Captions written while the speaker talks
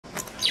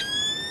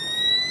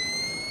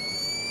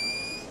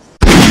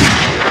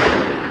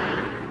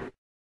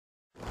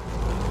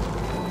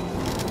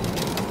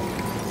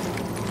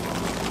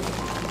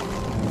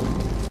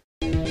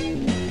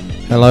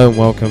Hello and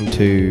welcome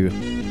to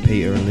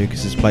Peter and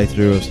Lucas's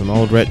playthrough of some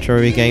old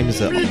retro games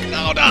that...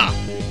 Louder!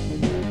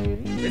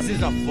 This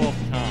is our fourth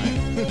time.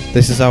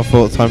 This is our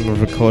fourth time of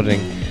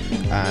recording,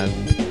 and...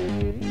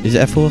 Is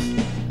it our fourth?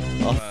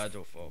 Fourth.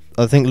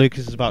 I think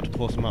Lucas is about to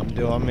pour some Mountain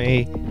Dew on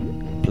me.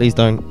 Please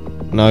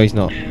don't. No, he's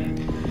not.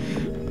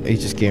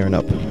 He's just gearing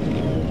up.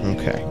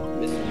 Okay.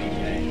 This is me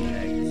playing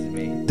today. This is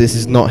me. This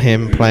is not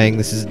him playing,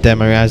 this is a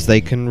demo as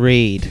they can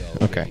read.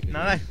 Okay.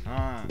 No, they can't.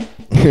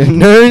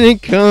 No, they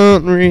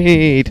can't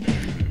read.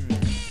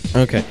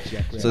 Okay,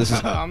 so this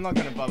is... I'm not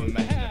gonna bother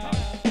mentioning about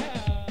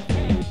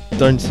it.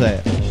 Don't say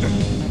it.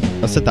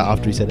 I said that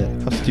after he said it.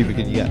 How stupid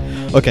can you get?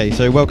 Okay,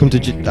 so welcome to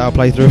our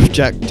playthrough of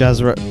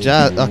Jazz.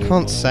 I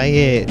can't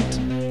say it.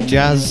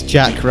 Jazz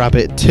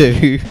Jackrabbit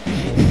 2.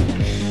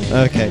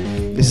 Okay,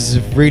 this is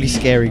a really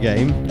scary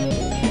game,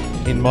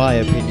 in my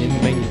opinion,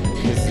 mainly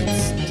because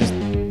it's just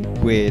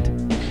weird.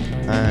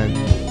 And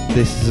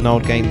this is an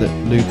old game that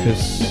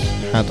Lucas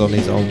had on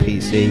his old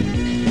PC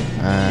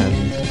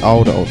and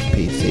old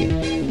PC,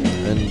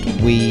 and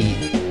we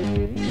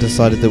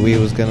decided that we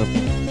was gonna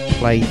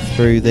play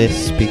through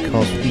this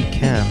because we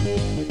can.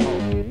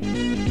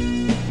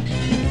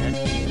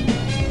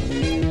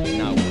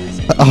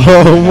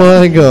 Oh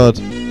my god!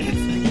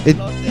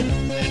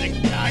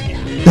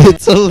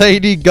 It's a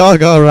Lady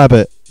Gaga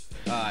rabbit.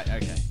 Alright,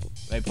 okay.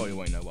 They probably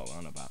won't know what we're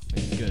on about.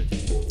 It's good.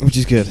 Which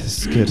is good.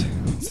 This is good.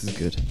 This is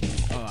good.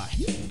 Alright.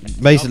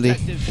 Basically,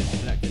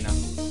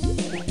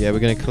 yeah, we're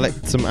gonna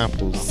collect some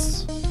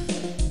apples.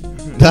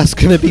 That's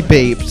gonna be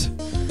beeped.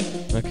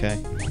 Okay.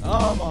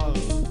 Oh my.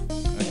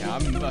 Okay,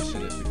 I'm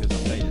rushing it because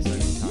I've played it so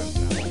many times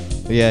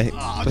now. Yeah.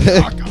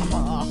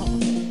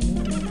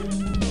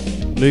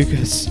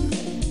 Lucas,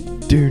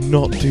 do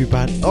not do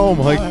bad. Oh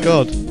my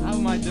god. How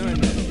am I doing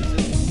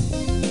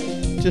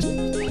this? Just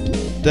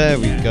there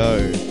we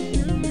go.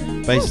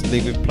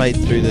 Basically, we've played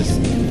through this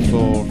 4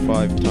 or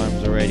 5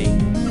 times already,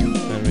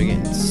 and we're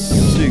getting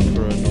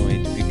super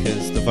annoyed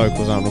because the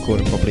vocals aren't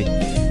recording properly,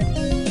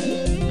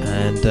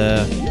 and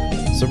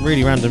some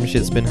really random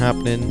shit's been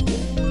happening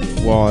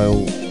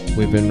while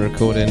we've been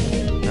recording,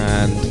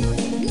 and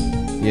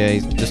yeah,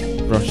 he's just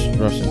rushing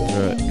through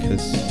it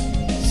because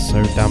he's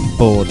so damn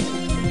bored.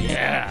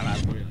 Yeah,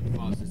 that's probably the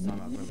fastest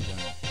time I've ever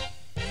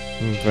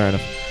done it. Fair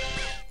enough.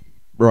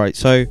 Right,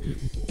 so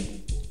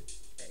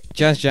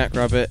Jazz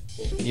Jackrabbit,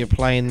 you're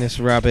playing this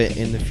rabbit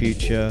in the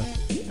future.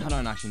 I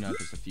don't actually know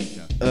if it's the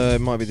future. It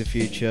might be the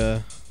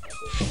future.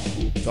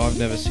 I've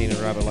never seen a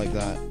rabbit like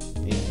that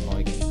in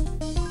like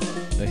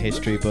a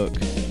history book.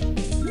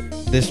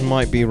 This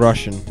might be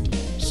Russian,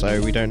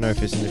 so we don't know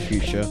if it's in the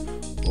future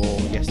or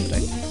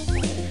yesterday.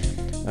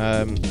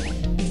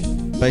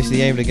 Basically,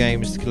 the aim of the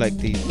game is to collect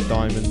these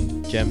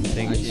diamond gem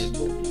things.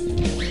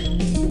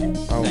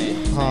 Oh,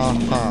 ha.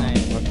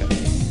 Okay.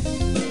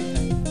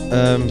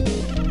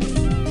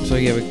 So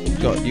yeah, you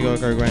gotta go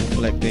around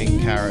collecting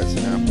carrots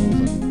and apples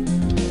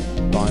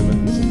and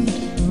diamonds and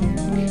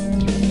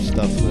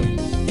stuff that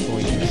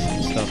coins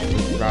and stuff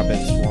that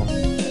rabbits want.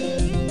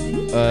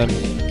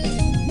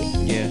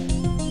 Yeah.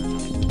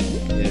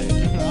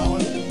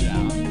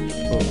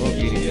 What do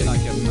you do?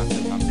 Like a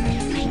massive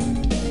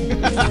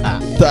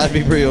That'd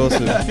be pretty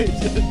awesome.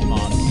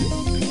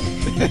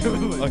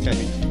 Okay.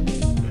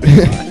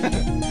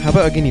 How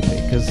about a guinea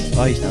pig? Because I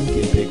used to have a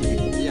guinea pig.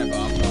 Yeah, but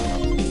after I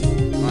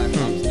have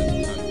hamsters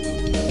to turn.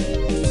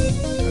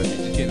 Okay,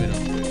 just give it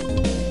up.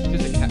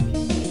 Because a cat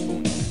keeps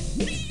spawning.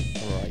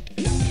 Right.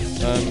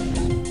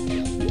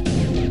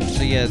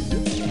 So yeah,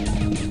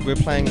 we're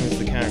playing as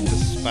the character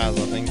Spaz, I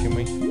think, can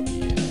we?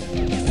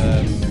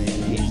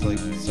 He's like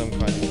some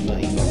kind of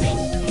nutty bugger.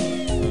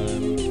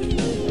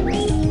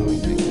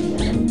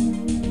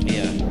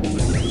 Yeah.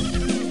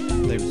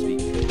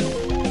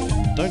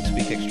 Don't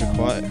speak extra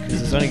quiet,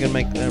 because it's only going to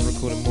make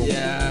recording more.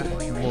 Yeah.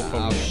 More I'll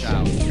problems.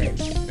 shout.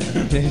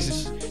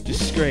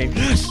 just scream.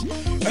 Yes,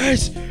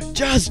 it's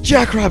Jazz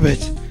Jackrabbit.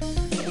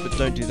 But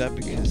don't do that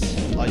because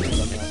I just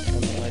done that,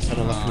 and I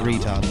sound like a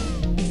retard.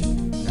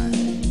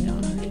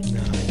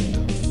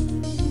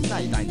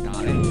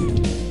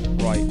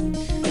 Right.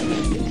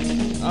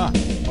 I've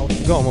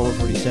forgotten what we've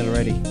already said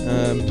already.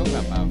 Talk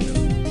about Battlefield.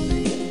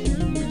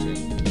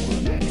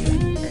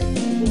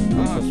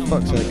 For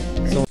fuck's sake.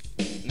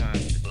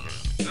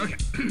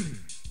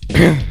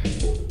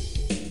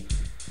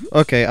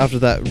 Okay, after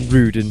that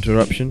rude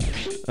interruption,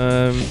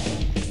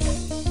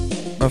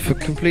 I've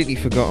completely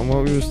forgotten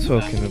what we was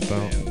talking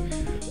about.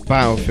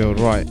 Battlefield,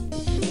 right.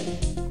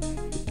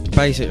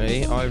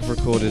 Basically, I've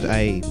recorded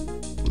a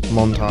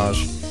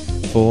montage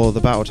for the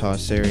Battle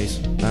series,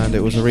 and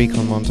it was a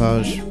recon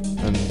montage,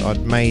 and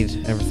I'd made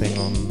everything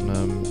on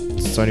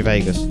Sony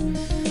Vegas.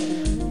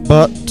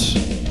 But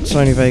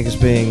Sony Vegas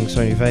being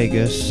Sony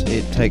Vegas,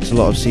 it takes a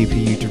lot of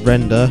CPU to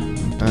render,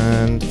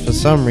 and for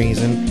some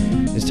reason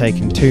it's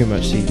taking too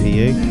much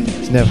CPU.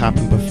 It's never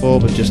happened before,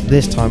 but just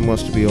this time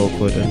wants to be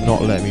awkward and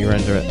not let me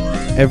render it.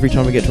 Every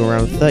time we get to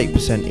around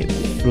 30%, it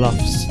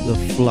fluffs the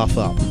fluff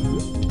up,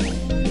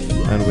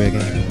 and we're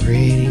getting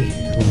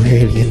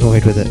really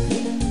annoyed with it.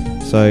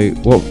 So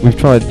what we've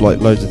tried like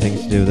loads of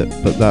things to do with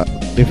it, but that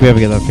if we ever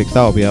get that fixed,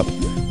 that'll be up,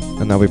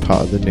 and that'll be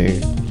part of the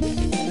new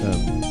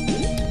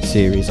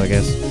series, I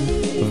guess,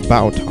 of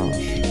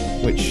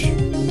Battletosh, which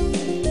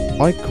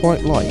I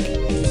quite like.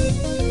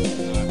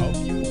 I hope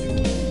you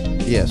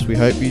do. Yes, we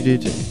hope you do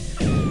too,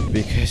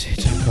 because it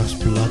took us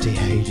bloody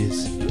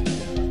ages.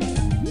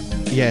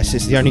 Yes,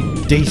 it's the only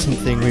decent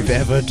thing we've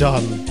ever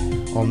done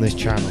on this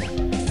channel.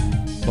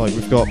 Like,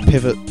 we've got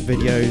pivot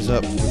videos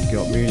up, we've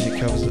got music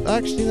covers.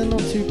 Actually, they're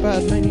not too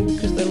bad, mainly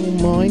because they're all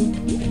mine.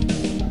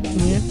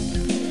 Yeah.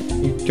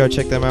 You go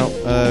check them out.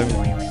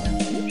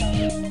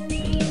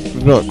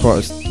 We've got quite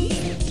a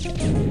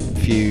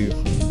few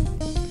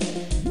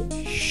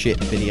shit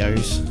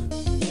videos.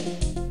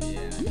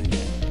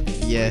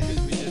 Yeah.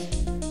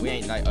 We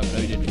ain't like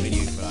uploaded a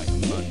video for like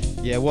a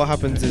month. Yeah, what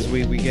happens is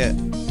we're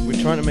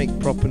trying to make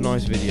proper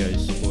nice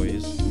videos for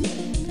you.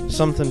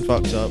 Something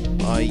fucks up,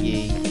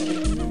 i.e.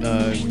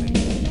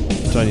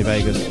 Tony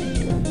Vegas.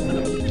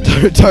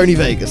 Tony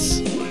Vegas.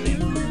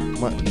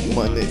 My name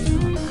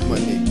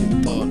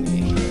Tony.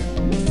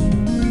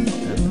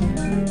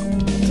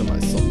 To my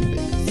son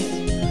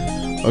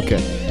Vegas.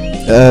 Okay.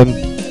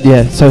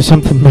 Yeah, so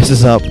something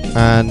messes up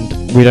and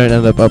we don't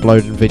end up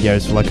uploading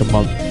videos for like a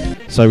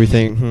month. So we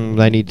think,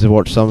 they need to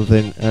watch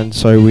something, and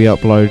so we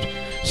upload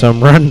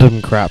some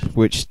random crap,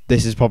 which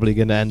this is probably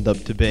going to end up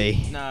to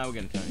be. No, we're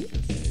going to turn it into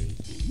a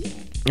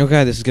series.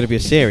 Okay, this is going to be a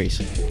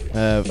series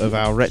of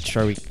our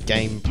retro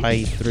game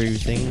playthrough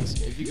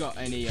things. If you got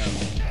any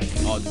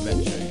odd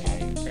retro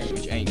games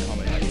which ain't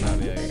common like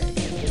Mario,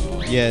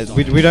 or Yeah,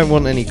 Sonic. we don't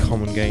want any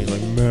common games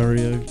like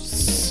Mario,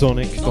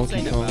 Sonic, Not Donkey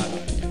saying Kong. about it,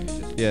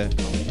 just Yeah.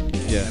 common.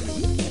 Yeah.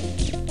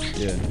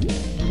 Yeah.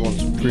 We want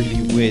some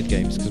really weird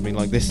games, because I mean,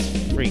 like, this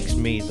freaks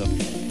me the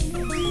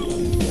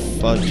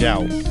fudge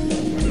out.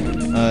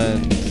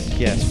 And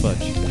yes,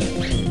 fudge.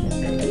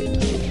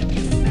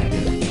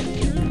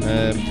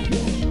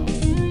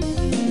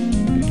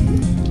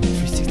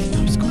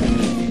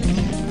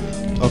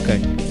 Okay,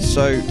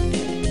 so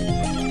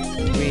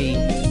we're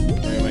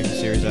making a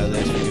series out of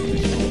this. We're doing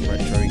this all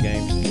retro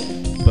games,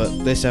 but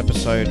this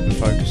episode we're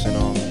focusing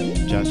on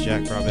Jazz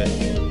Jackrabbit.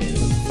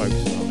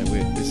 Focusing on it.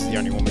 This is the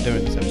only one we're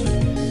doing this episode.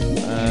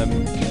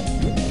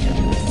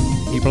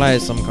 He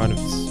plays some kind of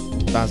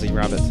spazzy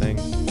rabbit thing.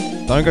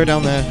 Don't go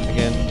down there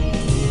again.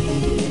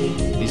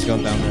 He's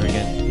gone down there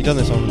again. He done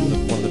this on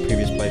one of the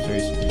previous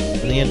playthroughs,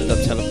 and he ended up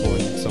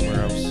teleporting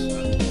somewhere else.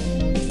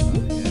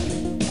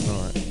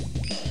 Alright.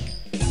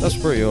 That's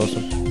pretty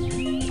awesome.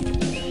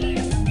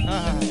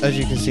 As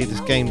you can see,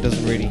 this game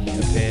doesn't really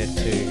appear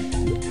to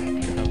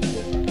have...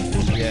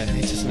 Yeah,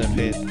 it doesn't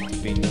appear to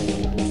be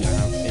normal or to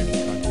have any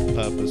kind of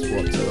purpose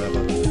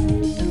whatsoever.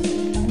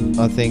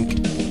 I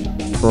think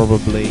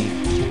probably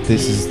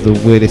this is the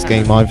weirdest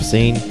game I've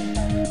seen.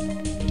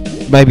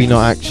 Maybe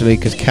not actually,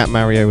 because Cat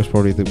Mario was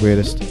probably the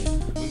weirdest.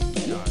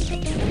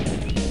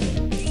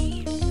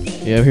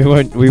 Yeah, we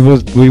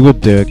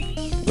would do a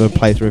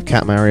playthrough of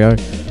Cat Mario,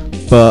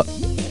 but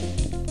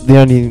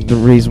the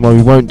reason why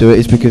we won't do it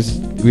is because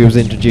we was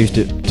introduced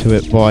to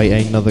it by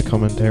another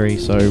commentary,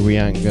 so we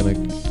ain't gonna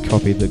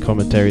copy the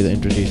commentary that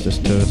introduced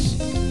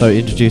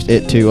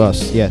it to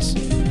us. Yes,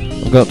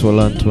 I've got to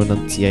learn to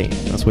enunciate.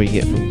 That's what you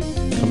get from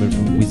coming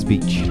from Wiz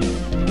Beach.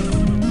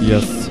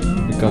 Yes,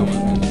 we come.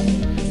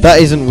 That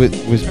isn't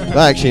Wiz.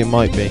 Actually, it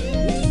might be.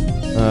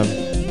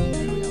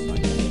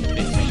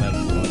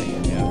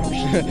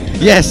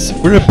 Yes,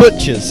 we're a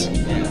butchers.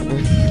 Okay.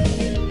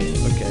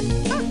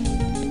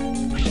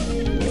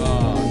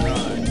 Oh no.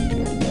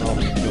 Oh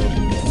my god.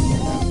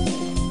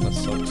 That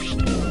sucks.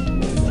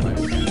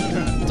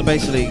 So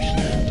basically,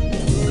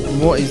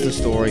 what is the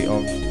story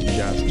of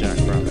Jazz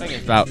Jackrabbit?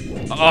 It's about.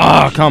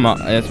 Oh, come on.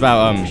 It's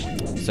about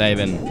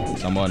saving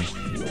someone.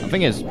 I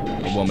think it's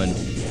a woman.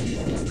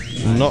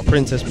 Not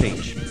Princess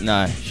Peach.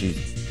 No, she's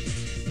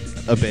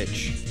A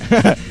bitch.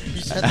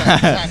 You said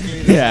that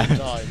exactly the Yeah. same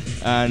time.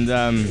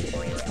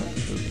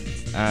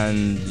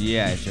 and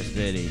yeah, it's just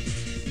really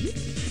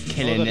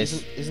killing Hold on,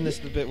 this. Isn't this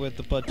the bit with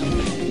the budgie?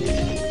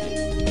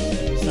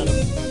 Stand up.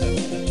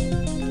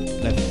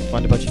 Left.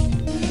 Find a budgie.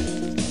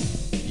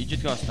 You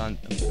just gotta stand.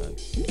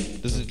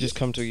 Does it just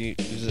come to you?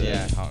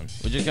 Yeah, hold on.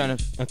 We're just gonna.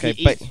 Okay,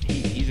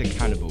 he's a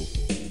cannibal.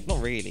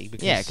 Not really.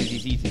 Because Yeah, because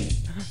he's eating.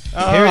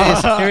 Here it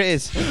is. Here it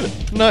is.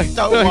 No,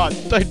 Don't no, want.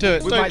 don't do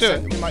it. Don't do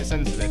it. We might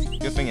censor this.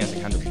 Good thing it's a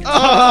cannibal.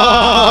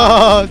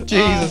 Oh,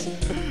 Jesus.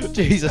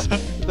 Jesus.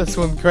 That's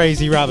one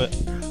crazy rabbit.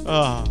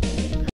 Oh.